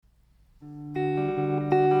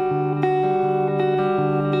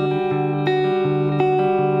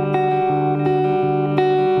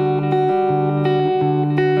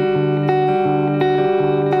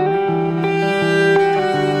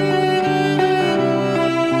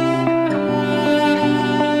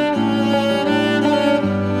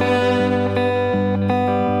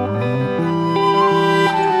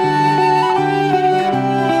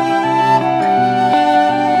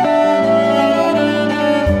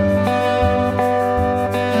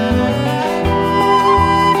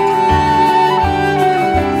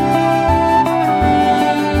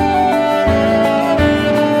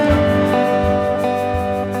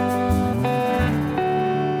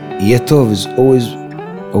Yeh Tov is always,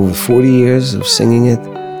 over 40 years of singing it,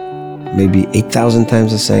 maybe 8,000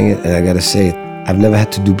 times I sang it, and I gotta say it, I've never had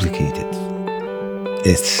to duplicate it.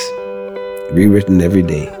 It's rewritten every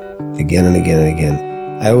day, again and again and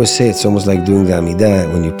again. I always say it's almost like doing the Amidah.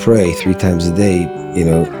 When you pray 3 times a day,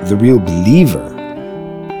 the real believer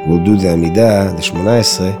will do the Amidah, the Shmona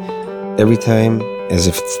Esrei, every time as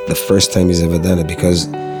if it's the first time he's ever done it, because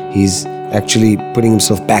he's actually putting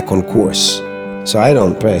himself back on course. So I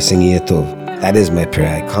don't pray, I sing Yeh Tov. That is my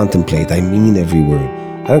prayer. I contemplate, I mean every word.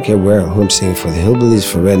 I don't care who I'm singing for, the hillbillies,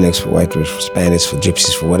 for rednecks, for whiters, for Spanish, for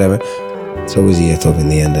gypsies, for whatever. It's always Yeh Tov in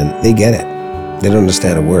the end, and they get it. They don't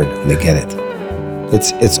understand a word, and they get it.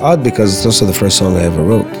 It's odd because it's also the first song I ever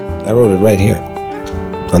wrote. I wrote it right here,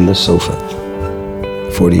 on this sofa,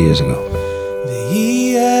 40 years ago.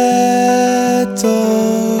 ויהיה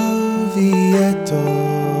טוב, יהיה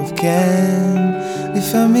טוב, כן,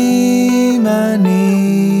 לפעמים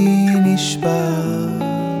אני נשבר,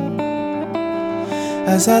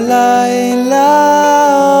 אז הלילה,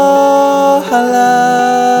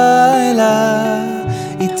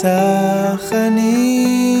 איתך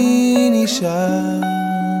אני נשאר.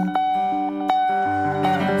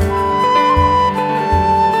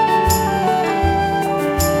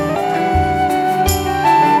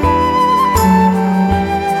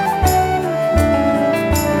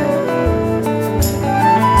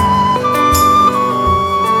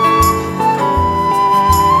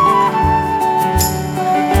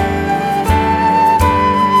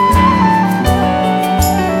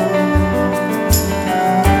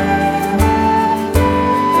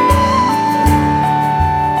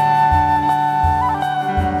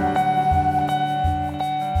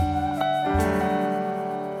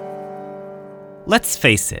 Let's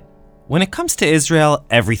face it, when it comes to Israel,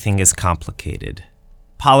 everything is complicated.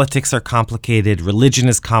 Politics are complicated, religion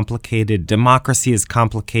is complicated, democracy is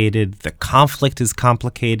complicated, the conflict is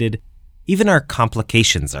complicated, even our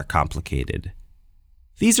complications are complicated.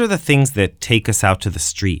 These are the things that take us out to the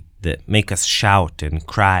street, that make us shout and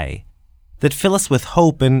cry, that fill us with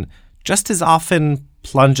hope and just as often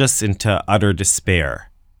plunge us into utter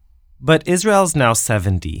despair. But Israel's now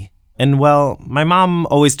 70. And well, my mom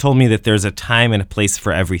always told me that there's a time and a place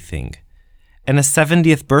for everything. And a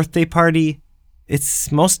 70th birthday party,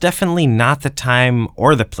 it's most definitely not the time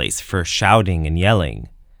or the place for shouting and yelling.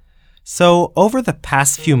 So over the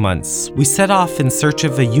past few months, we set off in search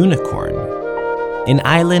of a unicorn, an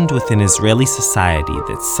island within Israeli society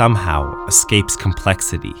that somehow escapes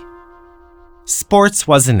complexity. Sports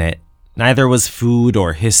wasn't it, neither was food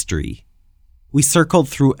or history. We circled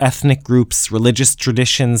through ethnic groups, religious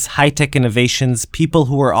traditions, high-tech innovations, people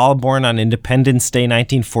who were all born on Independence Day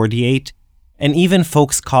 1948, and even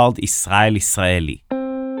folks called Israel Israeli.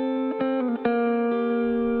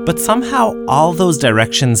 But somehow all those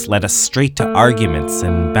directions led us straight to arguments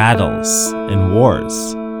and battles and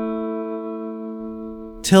wars.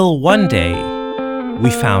 Till one day, we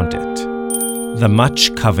found it. The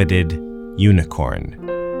much-coveted unicorn.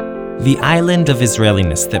 The island of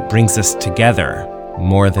Israeliness that brings us together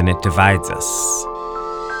more than it divides us.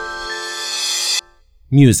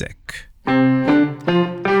 Music.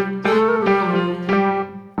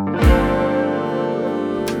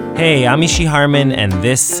 Hey, I'm Ishi Harman, and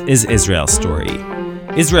this is Israel Story.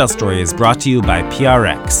 Israel Story is brought to you by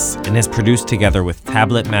PRX and is produced together with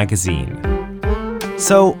Tablet Magazine.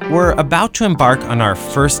 So, we're about to embark on our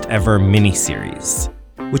first ever mini-series,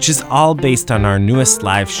 which is all based on our newest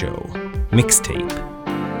live show, Mixtape.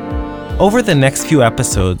 Over the next few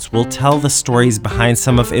episodes, we'll tell the stories behind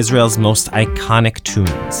some of Israel's most iconic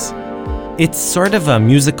tunes. It's sort of a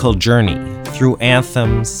musical journey through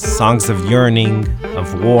anthems, songs of yearning,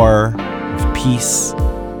 of war, of peace.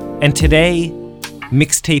 And today,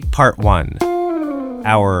 Mixtape Part 1,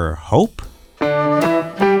 our hope?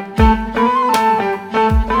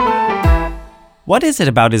 What is it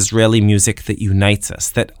about Israeli music that unites us,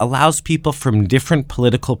 that allows people from different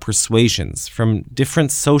political persuasions, from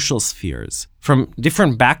different social spheres, from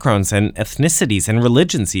different backgrounds and ethnicities and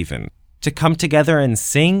religions even, to come together and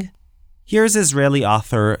sing? Here's Israeli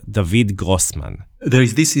author David Grossman. There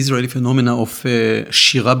is this Israeli phenomena of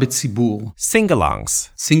shira betzibur. Sing-alongs.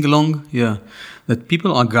 Sing-along, yeah. That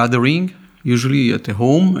people are gathering, usually at a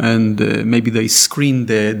home, and maybe they screen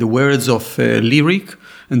the words of lyric,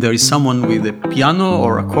 and there is someone with a piano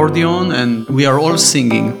or accordion, and we are all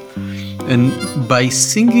singing. And by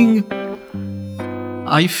singing,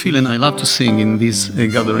 I feel, and I love to sing in these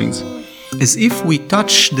gatherings, as if we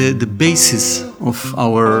touch the basis of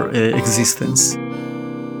our existence.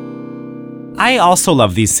 I also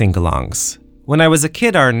love these sing-alongs. When I was a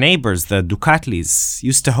kid, our neighbors, the Dukatlis,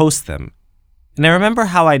 used to host them. And I remember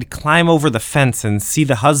how I'd climb over the fence and see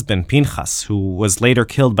the husband, Pinchas, who was later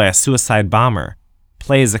killed by a suicide bomber,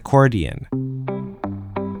 play his accordion.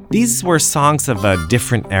 These were songs of a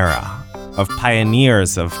different era, of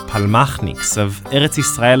pioneers, of palmachniks, of Eretz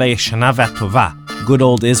Yisrael HaYeshana VaTova, good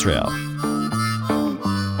old Israel.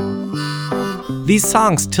 These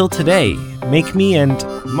songs, till today, make me and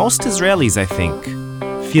most Israelis, I think,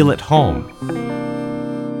 feel at home.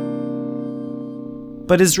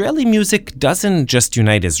 But Israeli music doesn't just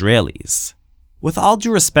unite Israelis. With all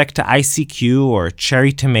due respect to ICQ or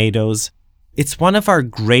Cherry Tomatoes, it's one of our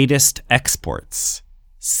greatest exports.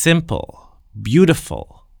 Simple,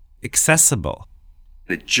 beautiful, accessible.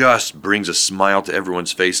 It just brings a smile to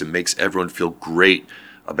everyone's face and makes everyone feel great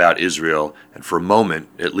about Israel. And for a moment,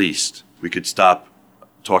 at least, we could stop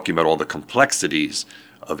talking about all the complexities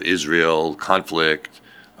of Israel, conflict,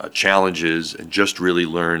 challenges, and just really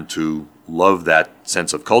learn to love that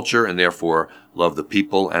sense of culture and therefore love the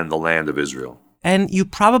people and the land of Israel. And you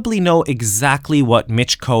probably know exactly what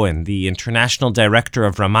Mitch Cohen, the international director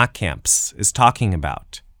of Ramah camps, is talking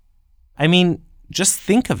about. I mean, just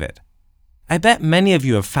think of it. I bet many of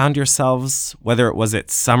you have found yourselves, whether it was at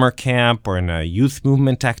summer camp or in a youth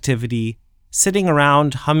movement activity, sitting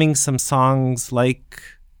around humming some songs like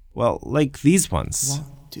these ones. 1,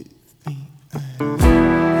 2, 3,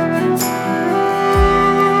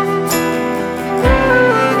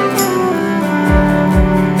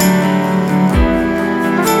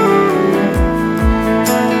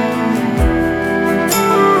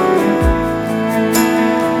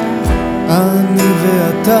 אני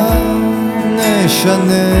ואתה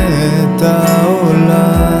נשנה את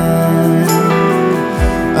העולם,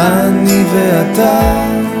 אני ואתה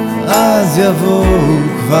אז יבואו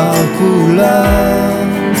כבר כולם,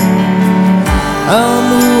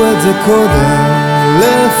 אמרו את זה קודם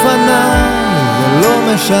לפניי, זה לא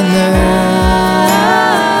משנה,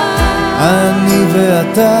 אני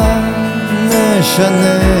ואתה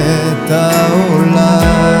נשנה את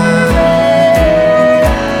העולם.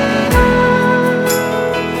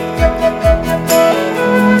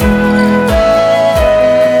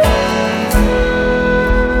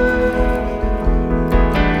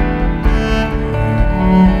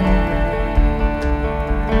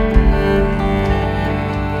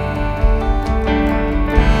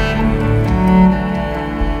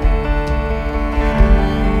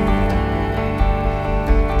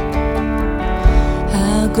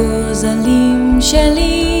 הגוזלים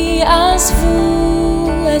שלי עזבו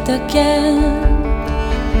את הקן,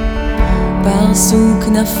 פרסו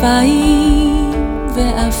כנפיים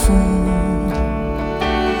ועפו,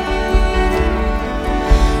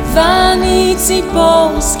 ואני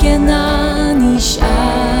ציפור זקנה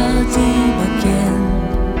נשארתי בקן,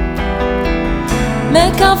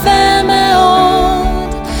 מקווה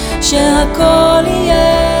מאוד שהכל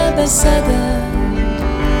יהיה בסדר,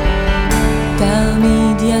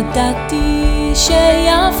 תמיד ידעתי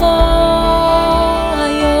שיבוא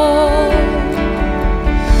היום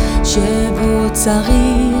שבו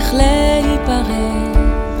צריך להיפרד,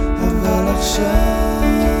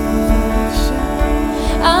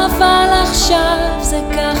 אבל עכשיו זה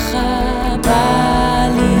ככה בא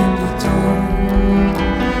לי פתאום,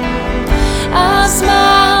 אז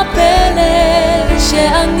מה הפלא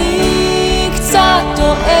שאני קצת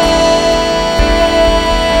טועה,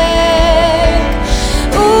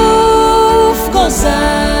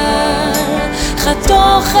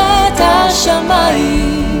 חתוך את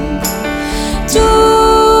השמיים,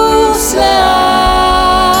 טוס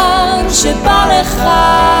לאן שבא לך,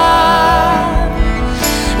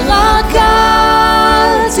 רק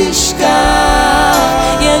אל תשכח,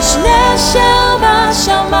 יש נשר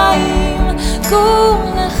בשמיים,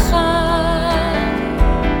 גור לך,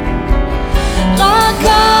 רק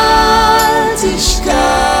אל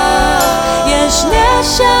תשכח, יש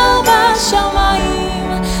נשר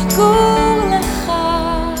בשמיים, גור לך,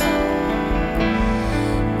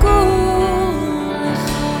 גור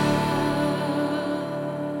לך.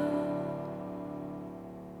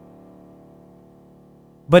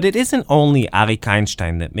 But it isn't only Arik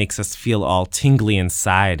Einstein that makes us feel all tingly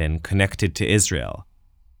inside and connected to Israel.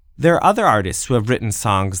 There are other artists who have written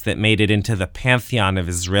songs that made it into the pantheon of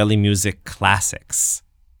Israeli music classics.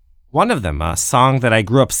 One of them, a song that I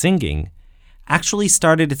grew up singing, actually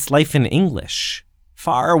started its life in English,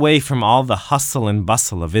 far away from all the hustle and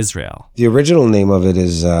bustle of Israel. The original name of it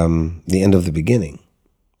is The End of the Beginning,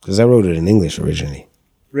 because I wrote it in English originally.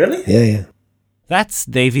 Really? Yeah. That's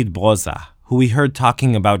David Broza, who we heard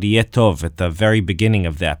talking about Yeh Tov at the very beginning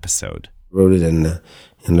of the episode. Wrote it in a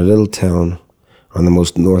little town on the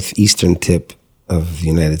most northeastern tip of the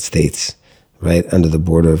United States, right under the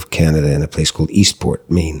border of Canada in a place called Eastport,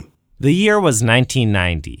 Maine. The year was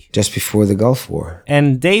 1990. Just before the Gulf War.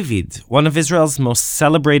 And David, one of Israel's most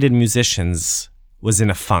celebrated musicians, was in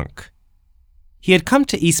a funk. He had come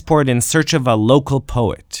to Eastport in search of a local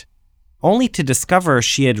poet, only to discover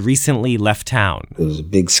she had recently left town. It was a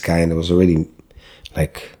big sky and it was already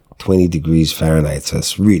like 20 degrees Fahrenheit, so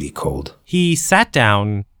it's really cold. He sat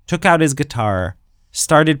down, took out his guitar,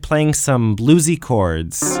 started playing some bluesy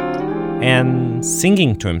chords, and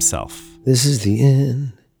singing to himself. This is the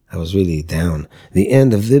end. I was really down. The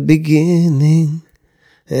end of the beginning,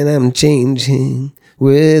 and I'm changing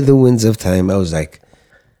with the winds of time. I was like,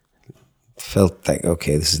 felt like,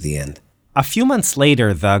 okay, this is the end. A few months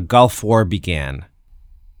later, the Gulf War began.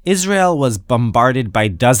 Israel was bombarded by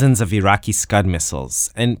dozens of Iraqi Scud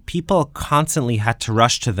missiles, and people constantly had to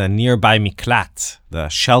rush to the nearby miklat, the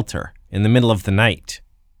shelter, in the middle of the night.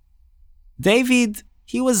 David,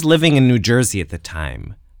 he was living in New Jersey at the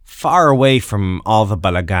time, far away from all the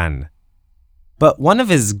balagan. But one of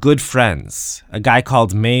his good friends, a guy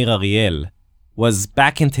called Meir Ariel, was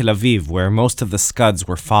back in Tel Aviv where most of the Scuds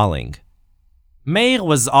were falling. Meir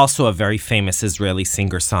was also a very famous Israeli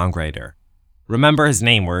singer-songwriter. Remember his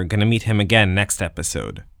name, we're going to meet him again next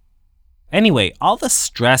episode. Anyway, all the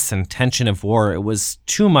stress and tension of war, it was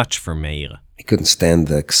too much for Meir. He couldn't stand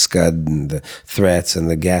the Scud and the threats and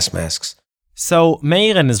the gas masks. So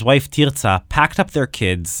Meir and his wife Tirza packed up their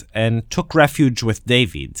kids and took refuge with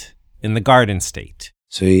David in the Garden State.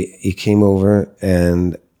 So he came over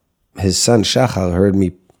and his son Shachar heard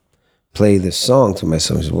me play this song to my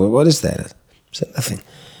son. He said, well, what is that? I said, nothing. He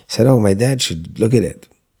said, oh, my dad should look at it.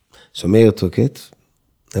 So Meir took it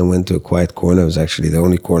and went to a quiet corner. It was actually the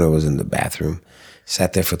only corner was in the bathroom.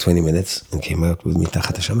 Sat there for 20 minutes and came out with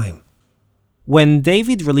Mitachat HaShamayim. When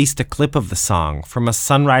David released a clip of the song from a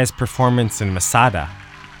sunrise performance in Masada,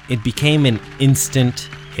 it became an instant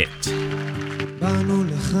hit. באנו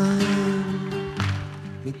לכאן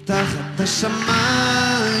מתחת השמיים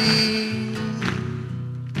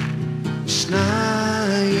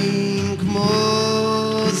שניים כמו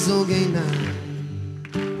זוג עיניים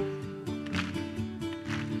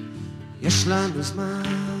יש לנו זמן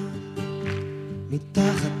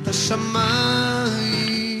מתחת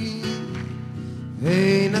השמיים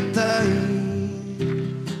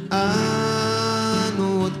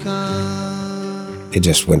It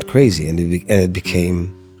just went crazy, and it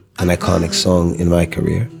became an iconic song in my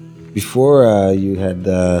career. Before you had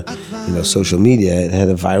social media, it had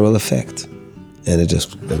a viral effect, and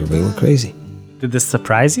everybody went crazy. Did this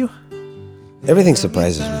surprise you? Everything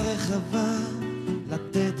surprises me.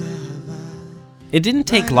 It didn't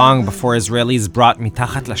take long before Israelis brought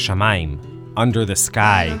Mitachat LaShamayim, Under the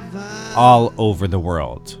Sky, all over the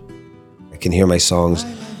world. I can hear my songs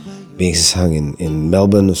being sung in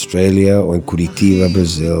Melbourne, Australia, or in Curitiba,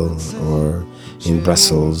 Brazil, or in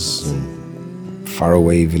Brussels, and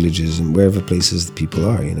faraway villages, and wherever places the people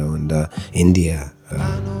are, and India,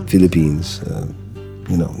 Philippines,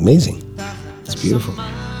 amazing. It's beautiful.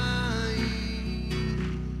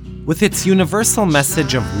 With its universal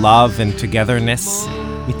message of love and togetherness,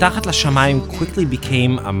 Mitachat LaShamayim quickly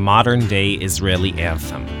became a modern-day Israeli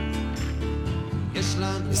anthem.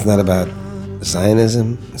 It's not about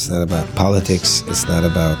Zionism, it's not about politics, it's not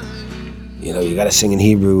about, you gotta sing in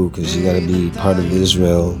Hebrew because you gotta be part of the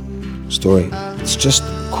Israel story. It's just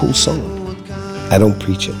a cool song. I don't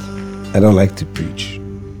preach it. I don't like to preach.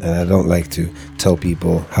 And I don't like to tell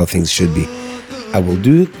people how things should be. I will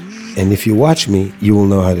do it, and if you watch me, you will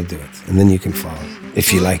know how to do it. And then you can follow,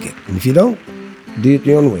 if you like it. And if you don't, do it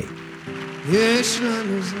your own way.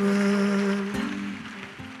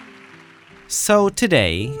 So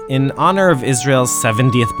today, in honor of Israel's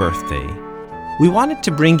 70th birthday, we wanted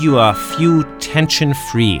to bring you a few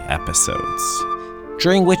tension-free episodes,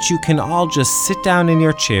 during which you can all just sit down in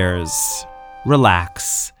your chairs,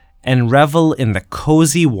 relax, and revel in the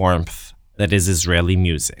cozy warmth that is Israeli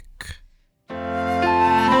music.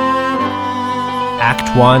 Act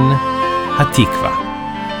 1, HaTikvah.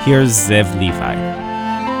 Here's Zev Levi.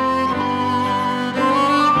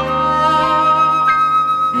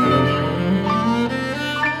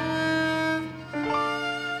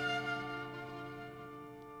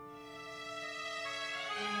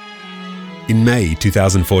 In May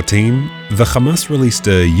 2014, the Hamas released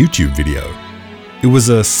a YouTube video. It was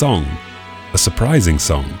a song, a surprising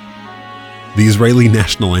song. The Israeli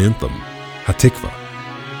national anthem, HaTikvah.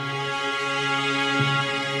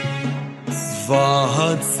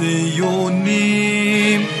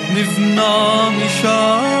 והציונים נבנה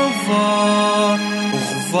משעבר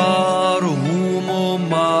וכבר הוא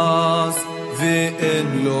מומס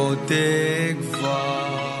ואין לו תקווה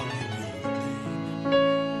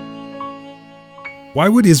Why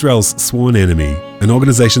would Israel's sworn enemy, an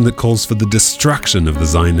organization that calls for the destruction of the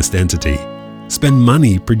Zionist entity, spend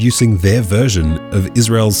money producing their version of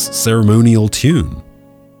Israel's ceremonial tune?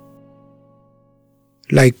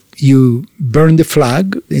 Like you burn the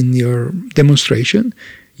flag in your demonstration,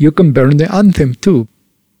 you can burn the anthem too.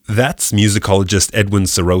 That's musicologist Edwin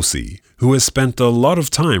Serosi, who has spent a lot of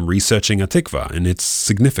time researching HaTikvah and its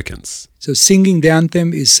significance. So singing the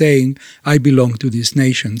anthem is saying, I belong to this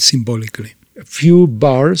nation symbolically. A few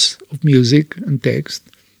bars of music and text,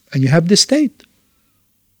 and you have the state.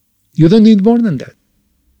 You don't need more than that.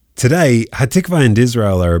 Today, HaTikvah and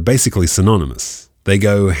Israel are basically synonymous. They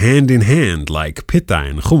go hand in hand like pita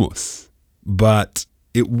and hummus. But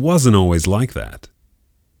it wasn't always like that.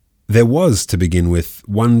 There was, to begin with,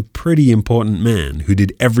 one pretty important man who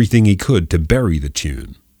did everything he could to bury the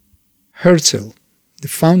tune. Herzl, the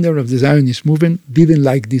founder of the Zionist movement, didn't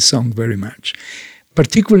like this song very much.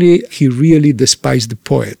 Particularly, he really despised the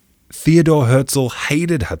poet. Theodor Herzl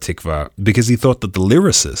hated HaTikvah because he thought that the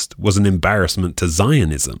lyricist was an embarrassment to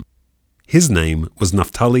Zionism. His name was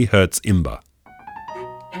Naftali Herz Imber.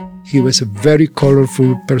 He was a very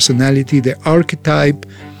colorful personality, the archetype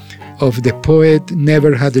of the poet,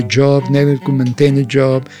 never had a job, never could maintain a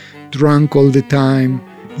job, drunk all the time,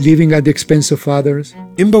 living at the expense of others.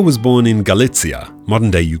 Imber was born in Galicia,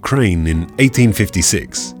 modern-day Ukraine, in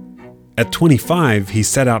 1856. At 25, he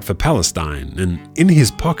set out for Palestine, and in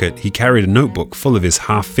his pocket he carried a notebook full of his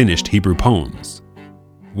half-finished Hebrew poems.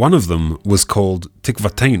 One of them was called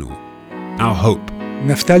Tikvatenu, Our Hope.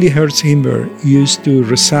 Naftali Herz Imber used to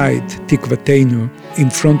recite Tikvatenu in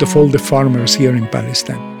front of all the farmers here in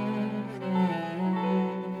Palestine.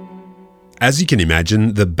 As you can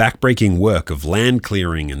imagine, the backbreaking work of land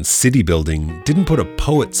clearing and city building didn't put a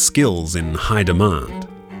poet's skills in high demand.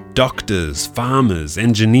 Doctors, farmers,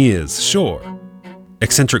 engineers, sure.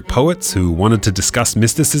 Eccentric poets who wanted to discuss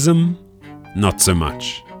mysticism? Not so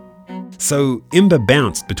much. So Imber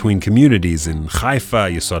bounced between communities in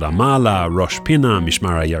Haifa, Yesod HaMa'ala, Rosh Pina,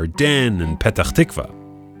 Mishmar HaYarden, and Petach Tikva.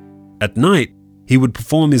 At night, he would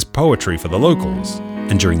perform his poetry for the locals,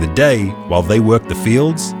 and during the day, while they worked the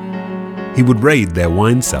fields, he would raid their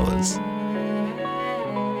wine cellars.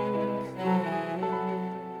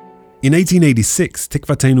 In 1886,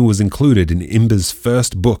 Tikvatenu was included in Imber's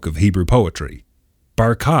first book of Hebrew poetry,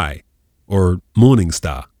 Bar Kai, or Morning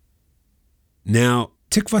Star. Now,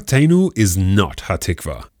 Tikvatenu is not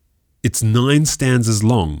HaTikvah. It's 9 stanzas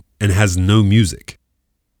long and has no music.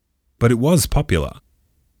 But it was popular.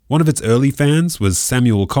 One of its early fans was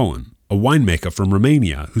Samuel Cohen, a winemaker from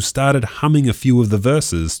Romania who started humming a few of the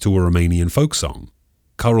verses to a Romanian folk song,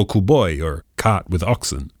 Carul cu boi, or Cart with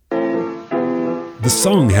Oxen. The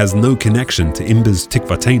song has no connection to Imber's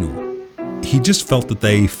Tikvatenu. He just felt that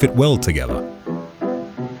they fit well together.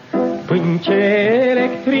 And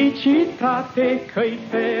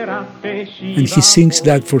he sings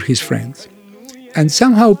that for his friends. And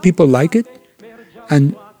somehow people like it.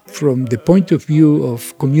 And from the point of view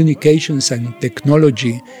of communications and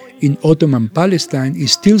technology in Ottoman Palestine, it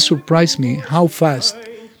still surprised me how fast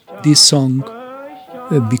this song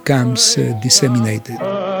becomes disseminated.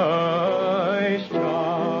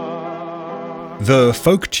 The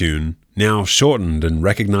folk tune, now shortened and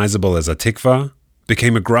recognizable as HaTikvah,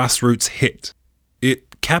 became a grassroots hit.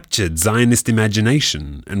 It captured Zionist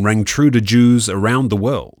imagination and rang true to Jews around the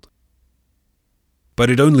world. But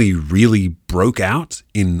it only really broke out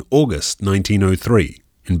in August 1903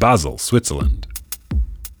 in Basel, Switzerland.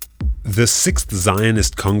 The 6th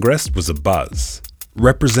Zionist Congress was a buzz.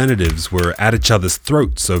 Representatives were at each other's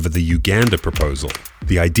throats over the Uganda proposal,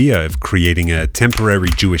 the idea of creating a temporary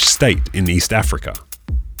Jewish state in East Africa.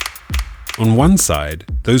 On one side,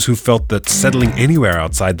 those who felt that settling anywhere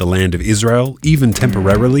outside the land of Israel, even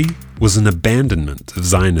temporarily, was an abandonment of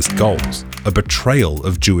Zionist goals, a betrayal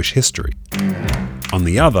of Jewish history. On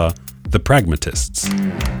the other, the pragmatists.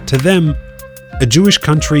 To them, a Jewish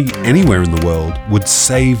country anywhere in the world would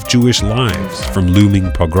save Jewish lives from looming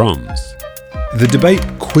pogroms. The debate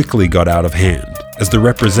quickly got out of hand as the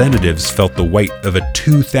representatives felt the weight of a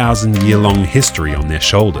 2,000-year-long history on their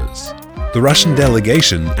shoulders. The Russian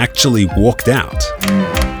delegation actually walked out,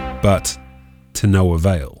 but to no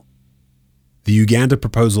avail. The Uganda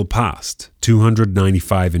proposal passed,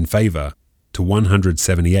 295 in favor to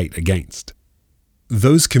 178 against.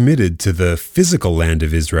 Those committed to the physical land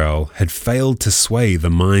of Israel had failed to sway the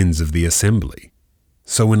minds of the assembly.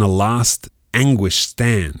 So in a last, anguished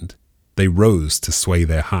stand, they rose to sway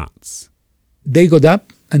their hearts. They got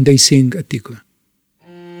up and they sing HaTikvah.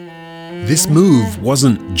 This move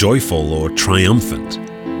wasn't joyful or triumphant.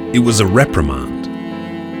 It was a reprimand.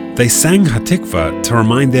 They sang HaTikvah to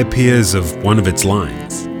remind their peers of one of its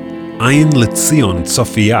lines. Ayin Letzion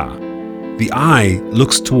Sophia. The eye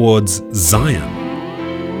looks towards Zion.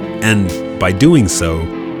 And by doing so,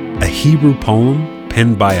 a Hebrew poem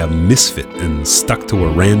penned by a misfit and stuck to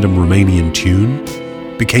a random Romanian tune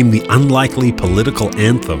became the unlikely political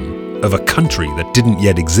anthem of a country that didn't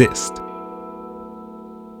yet exist.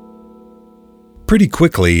 Pretty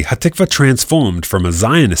quickly, HaTikvah transformed from a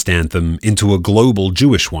Zionist anthem into a global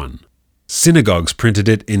Jewish one. Synagogues printed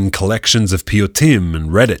it in collections of piyutim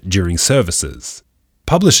and read it during services.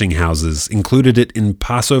 Publishing houses included it in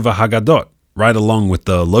Passover Haggadot, right along with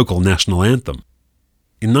the local national anthem.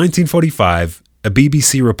 In 1945, a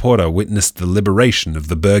BBC reporter witnessed the liberation of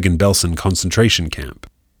the Bergen-Belsen concentration camp.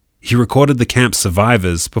 He recorded the camp's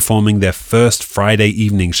survivors performing their first Friday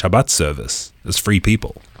evening Shabbat service as free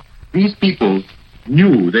people. These people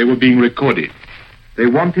knew they were being recorded. They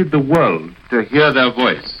wanted the world to hear their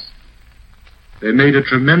voice. They made a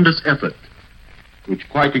tremendous effort, which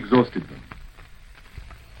quite exhausted them.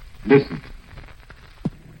 Listen.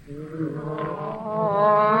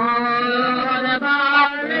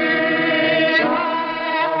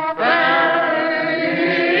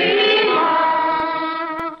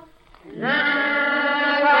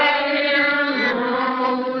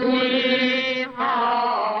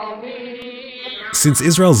 Since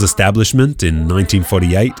Israel's establishment in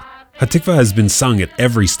 1948, HaTikvah has been sung at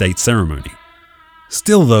every state ceremony.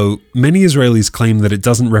 Still, though, many Israelis claim that it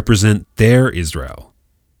doesn't represent their Israel.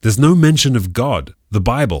 There's no mention of God, the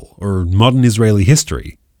Bible, or modern Israeli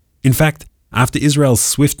history. In fact, after Israel's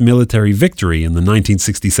swift military victory in the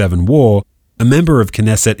 1967 war, a member of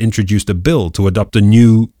Knesset introduced a bill to adopt a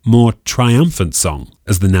new, more triumphant song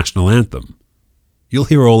as the national anthem. You'll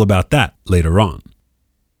hear all about that later on.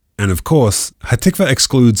 And of course, HaTikvah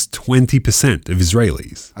excludes 20% of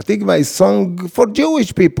Israelis. HaTikvah is song for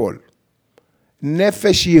Jewish people.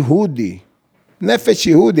 Nefesh Yehudi. Nefesh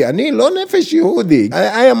Yehudi. אני לא נפש יהודי.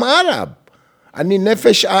 I am Arab. אני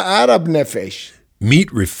נפש Arab nefesh.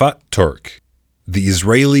 Meet Rifat Turk, the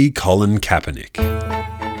Israeli Colin Kaepernick.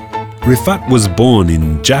 Rifat was born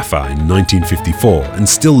in Jaffa in 1954 and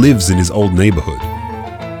still lives in his old neighborhood.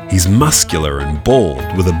 He's muscular and bald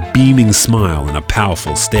with a beaming smile and a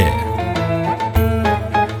powerful stare.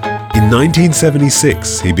 In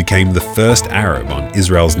 1976, he became the first Arab on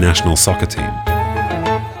Israel's national soccer team.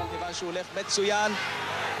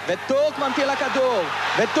 וטורק ממתיר לכדור,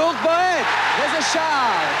 וטורק בועט, וזה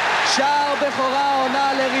שער. שער בכורה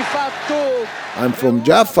עונה לריפת טורק. I'm from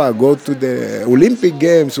Jaffa, go to the Olympic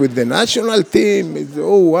Games with the national team.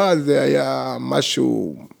 זה היה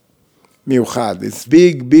משהו מיוחד. It's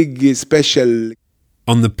big, special.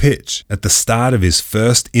 On the pitch, at the start of his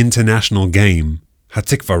first international game,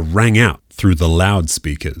 HaTikvah rang out through the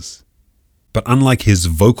loudspeakers. But unlike his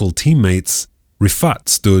vocal teammates, Rifat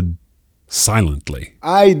stood silently.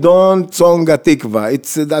 I don't sing HaTikvah.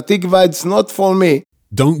 HaTikvah, it's not for me.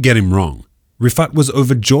 Don't get him wrong. Rifat was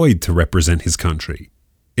overjoyed to represent his country.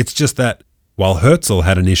 It's just that, while Herzl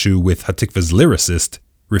had an issue with HaTikvah's lyricist,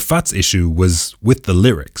 Rifat's issue was with the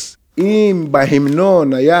lyrics. אם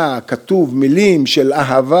בהמנון היה כתוב מילים של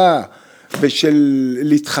אהבה ושל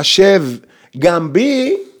להתחשב גם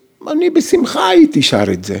בי, אני בשמחה הייתי שר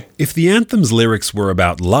את זה. If the anthem's lyrics were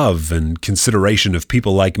about love and consideration of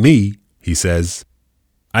people like me, he says,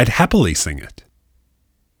 I'd happily sing it.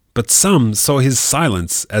 But some saw his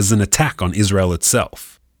silence as an attack on Israel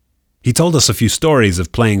itself. He told us a few stories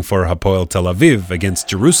of playing for Hapoel Tel Aviv against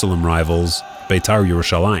Jerusalem rivals Beitar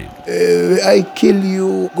Yerushalayim. I kill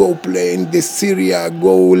you, go play in the Syria,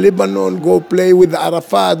 go Lebanon, go play with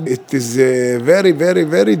Arafat. It is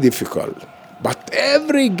very difficult. But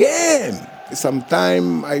every game,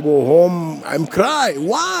 sometime I go home, I'm cry.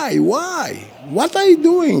 Why? What are you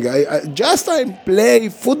doing? I play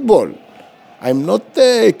football. I'm not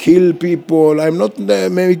kill people. I'm not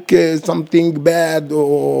make something bad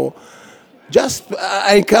or just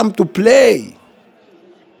I come to play.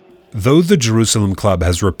 Though the Jerusalem Club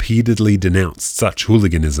has repeatedly denounced such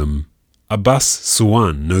hooliganism, Abbas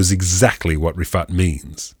Suwan knows exactly what Rifat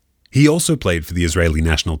means. He also played for the Israeli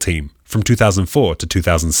national team from 2004 to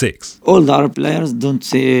 2006. All the Arab players don't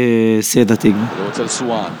say HaTikvah.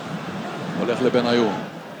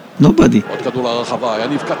 Nobody.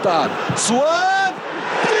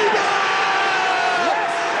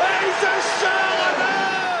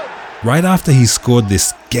 Right after he scored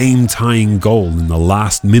this game-tying goal in the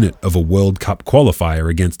last minute of a World Cup qualifier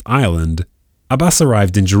against Ireland, Abbas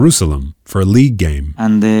arrived in Jerusalem for a league game.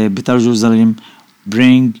 And Beitar Jerusalem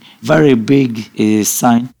bring very big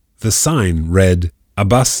sign. The sign read,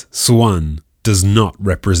 Abbas Suwan does not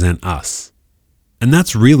represent us. And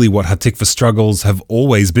that's really what HaTikvah struggles have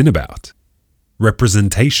always been about.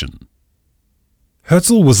 Representation.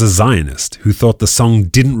 Herzl was a Zionist who thought the song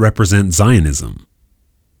didn't represent Zionism.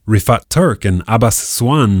 Rifat Turk and Abbas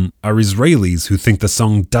Swan are Israelis who think the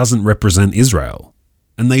song doesn't represent Israel,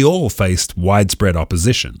 and they all faced widespread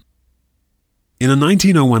opposition. In a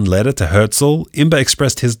 1901 letter to Herzl, Imber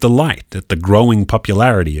expressed his delight at the growing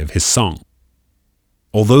popularity of his song.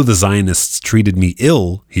 "Although the Zionists treated me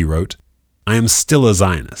ill," he wrote, "I am still a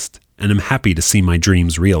Zionist, and am happy to see my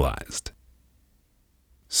dreams realized."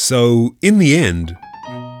 So, in the end,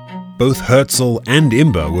 both Herzl and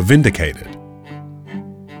Imber were vindicated.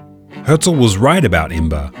 Herzl was right about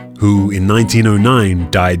Imber, who in 1909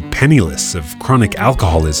 died penniless of chronic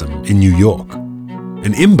alcoholism in New York.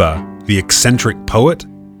 And Imber, the eccentric poet,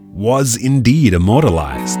 was indeed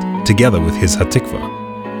immortalized, together with his HaTikvah.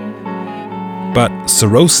 But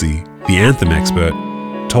Sarosi, the anthem expert,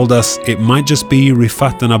 told us it might just be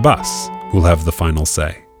Rifat and Abbas who'll have the final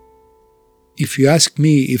say. If you ask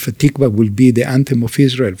me if HaTikvah will be the anthem of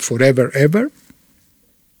Israel forever, ever,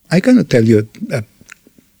 I cannot tell you a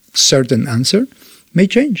certain answer. May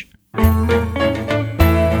change.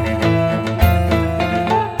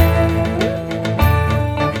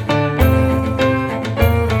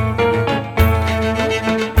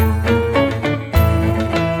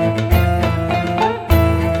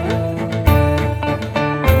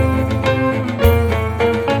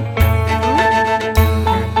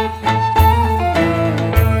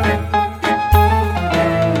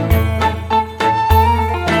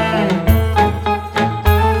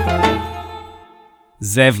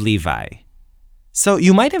 Zev Levi. So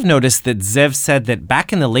you might have noticed that Zev said that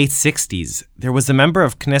back in the late 60s, there was a member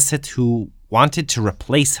of Knesset who wanted to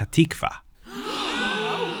replace HaTikvah.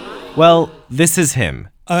 Well, this is him.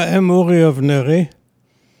 I am Uri of Neri.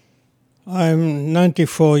 I'm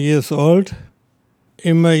 94 years old.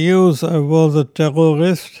 In my youth, I was a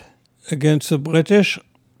terrorist against the British,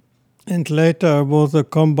 and later I was a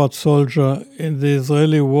combat soldier in the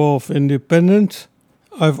Israeli War of Independence.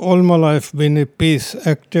 I've all my life been a peace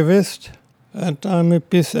activist, and I'm a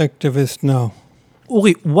peace activist now.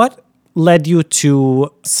 Uri, what led you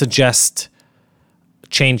to suggest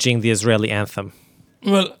changing the Israeli anthem?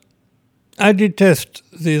 Well, I detest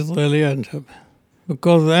the Israeli anthem,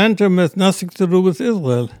 because the anthem has nothing to do with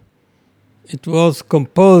Israel. It was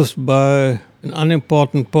composed by an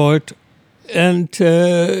unimportant poet, and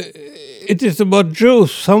it is about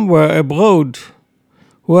Jews somewhere abroad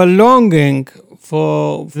who are longing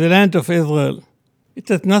for the land of Israel. It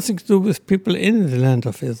has nothing to do with people in the land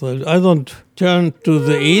of Israel. I don't turn to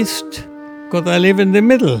the east because I live in the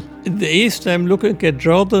middle. In the east, I'm looking at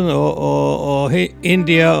Jordan or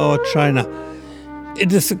India or China.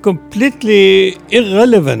 It is a completely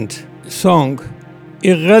irrelevant song,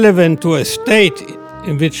 irrelevant to a state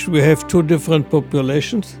in which we have two different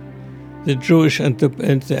populations, the Jewish and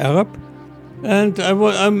the Arab. And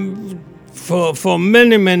for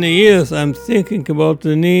many, many years, I'm thinking about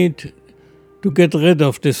the need to get rid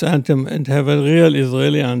of this anthem and have a real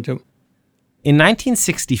Israeli anthem. In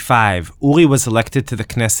 1965, Uri was elected to the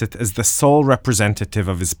Knesset as the sole representative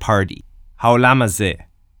of his party, Ha'olam Hazeh,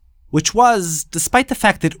 which was, despite the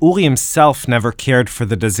fact that Uri himself never cared for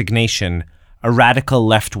the designation, a radical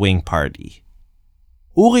left-wing party.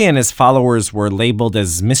 Uri and his followers were labeled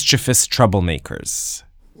as mischievous troublemakers.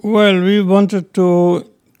 Well, we wanted to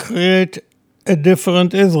create a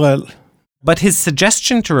different Israel. But his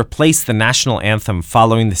suggestion to replace the national anthem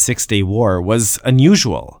following the Six-Day War was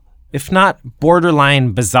unusual, if not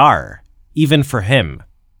borderline bizarre, even for him.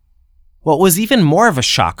 What was even more of a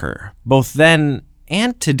shocker, both then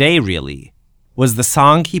and today really, was the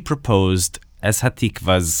song he proposed as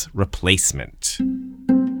HaTikvah's replacement.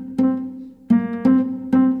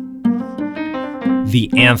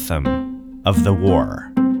 The anthem of the war.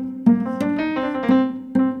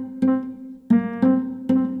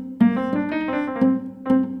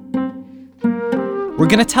 We're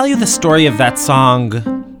going to tell you the story of that song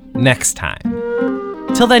next time.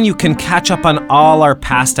 Till then, you can catch up on all our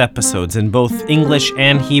past episodes in both English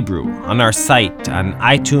and Hebrew on our site, on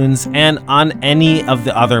iTunes, and on any of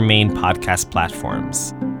the other main podcast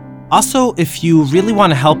platforms. Also, if you really want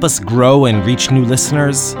to help us grow and reach new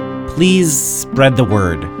listeners, please spread the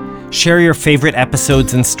word. Share your favorite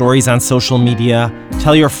episodes and stories on social media,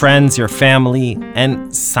 tell your friends, your family,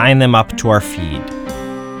 and sign them up to our feed.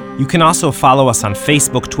 You can also follow us on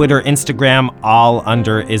Facebook, Twitter, Instagram, all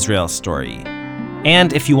under Israel Story.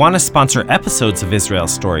 And if you want to sponsor episodes of Israel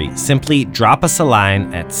Story, simply drop us a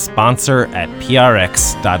line at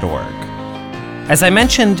sponsor@prx.org. As I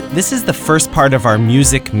mentioned, this is the first part of our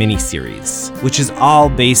music mini-series, which is all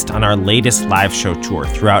based on our latest live show tour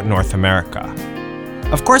throughout North America.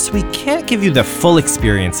 Of course, we can't give you the full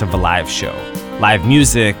experience of a live show. Live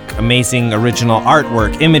music, amazing original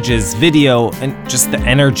artwork, images, video, and just the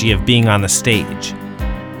energy of being on the stage.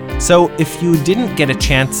 So if you didn't get a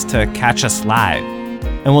chance to catch us live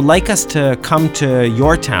and would like us to come to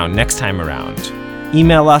your town next time around,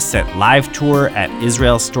 email us at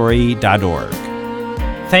livetour@israelstory.org.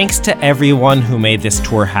 Thanks to everyone who made this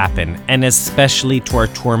tour happen, and especially to our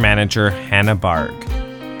tour manager, Hannah Barg.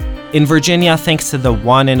 In Virginia, thanks to the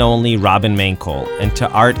one and only Robin Mainkol, and to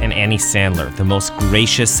Art and Annie Sandler, the most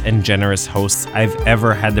gracious and generous hosts I've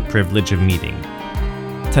ever had the privilege of meeting.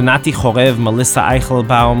 To Nati Chorev, Melissa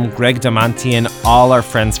Eichelbaum, Greg Damanti, and all our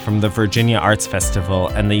friends from the Virginia Arts Festival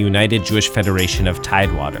and the United Jewish Federation of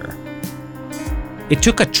Tidewater. It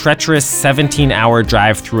took a treacherous 17-hour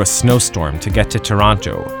drive through a snowstorm to get to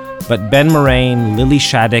Toronto, but Ben Moraine, Lily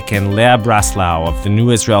Shaddick, and Leah Braslau of the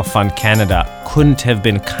New Israel Fund Canada couldn't have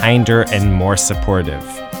been kinder and more supportive.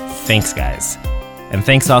 Thanks, guys. And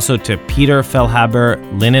thanks also to Peter Fellhaber,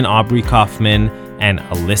 Lynn and Aubrey Kaufman, and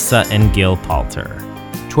Alyssa and Gil Palter.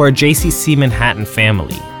 To our JCC Manhattan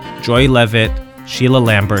family, Joy Levitt, Sheila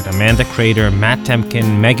Lambert, Amanda Crater, Matt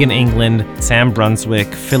Temkin, Megan England, Sam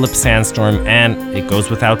Brunswick, Philip Sandstorm, and, it goes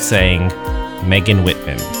without saying, Megan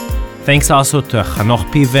Whitman. Thanks also to Chanoch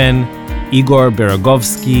Piven, Igor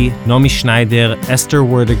Beregovsky, Nomi Schneider, Esther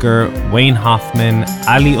Werdiger, Wayne Hoffman,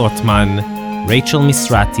 Ali Otman, Rachel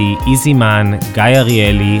Misrati, Izzy Man, Guy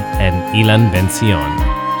Arieli, and Ilan Ben-Zion.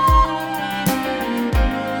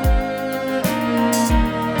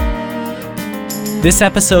 This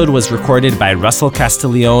episode was recorded by Russell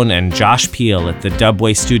Castiglione and Josh Piel at the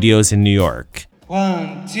Dubway Studios in New York.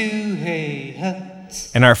 1, 2, hey, huh.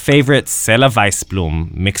 And our favorite Sela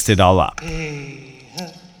Waisblum mixed it all up.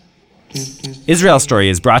 Israel Story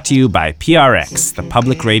is brought to you by PRX, the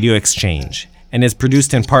Public Radio Exchange, and is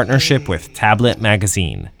produced in partnership with Tablet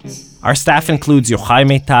Magazine. Our staff includes Yochai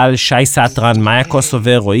Meital, Shai Satran, Maya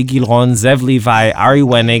Kosover, Roy Gilron, Zev Levi, Ari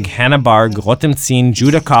Wenig, Hannah Barg, Rotem Tzin,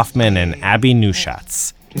 Judah Kaufman, and Abby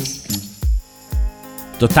Nushatz.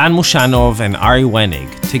 Dotan Moshanov and Ari Wenig,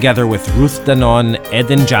 together with Ruth Danon,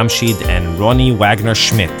 Eden Djamchid, and Ronnie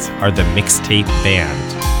Wagner-Schmidt, are the Mixtape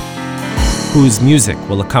Band, whose music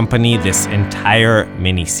will accompany this entire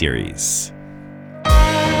mini-series.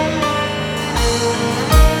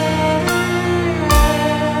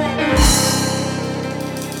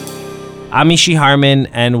 I'm Ishi Harman,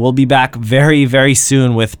 and we'll be back very, very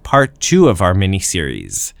soon with part 2 of our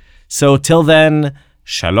mini-series. So till then,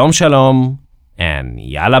 shalom shalom, and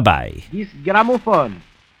yalla bye. This gramophone,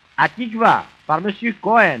 HaTikvah, par Monsieur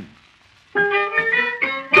Cohen.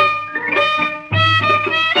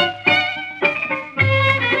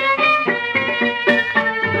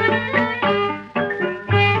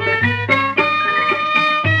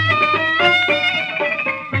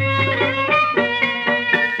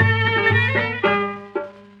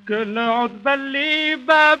 كل عتبة اللي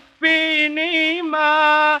بفيني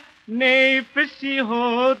ما نفسي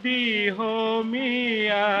هودي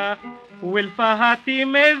هومية والفهاتي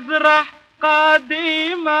مزرح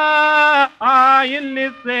قديمة عين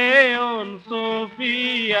لسيون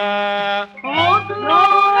صوفيا عطرو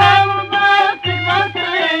أمبا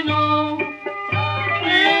تكبتينو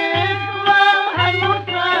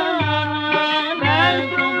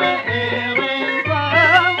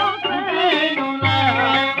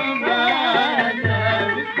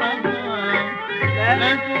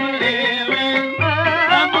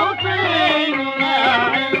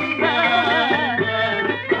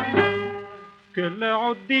كل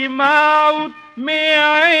عدي معود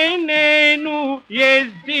معينينو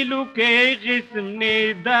يزدلو كي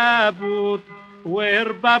غسمني دابوت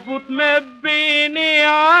وربابوت مبيني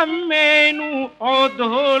عمينو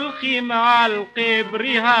عده الخيم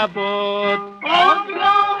عالقبري هابوت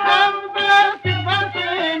عدلو حمبا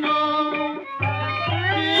تبطينو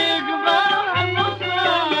يقبر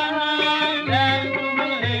النصارى لازم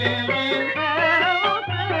الغير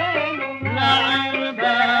لعب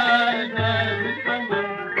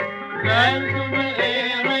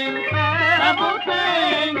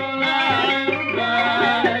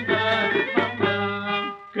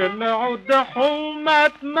كل عود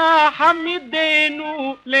حومت ما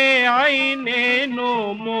حمدينو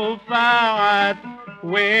لعينينو مفاعد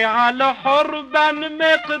وعلى حربان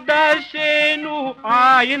مقداشينو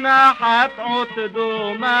عينا حتعود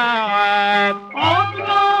دماعات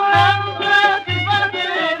عطلو همزة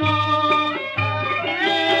بدينو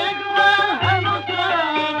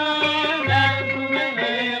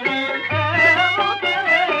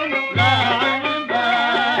لا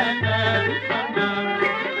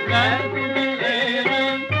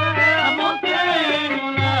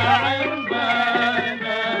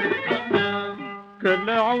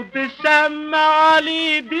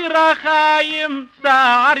معالي دي رخايم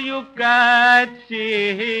سعر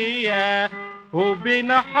يكاتشيهية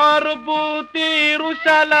وبين حرب وطير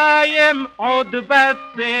وسلايم عود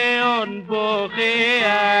بسيون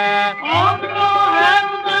بوخية عمره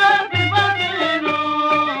هنغة ببطينه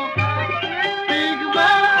تقبل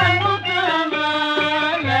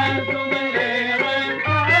المكامل تغير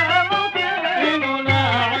إنه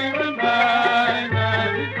لاعب بين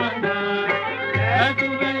الفنان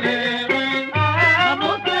تغير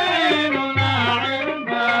إنه لاعب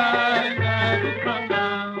بين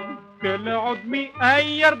الفنان كل عدمي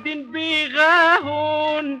أير دين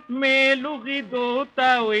بيغاهون ميلو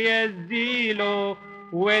غيدوتا ويزيلو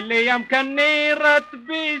واللي يمكن نيرت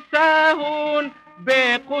بيساهون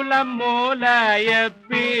بيقول أمو لا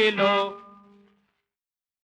يبيلو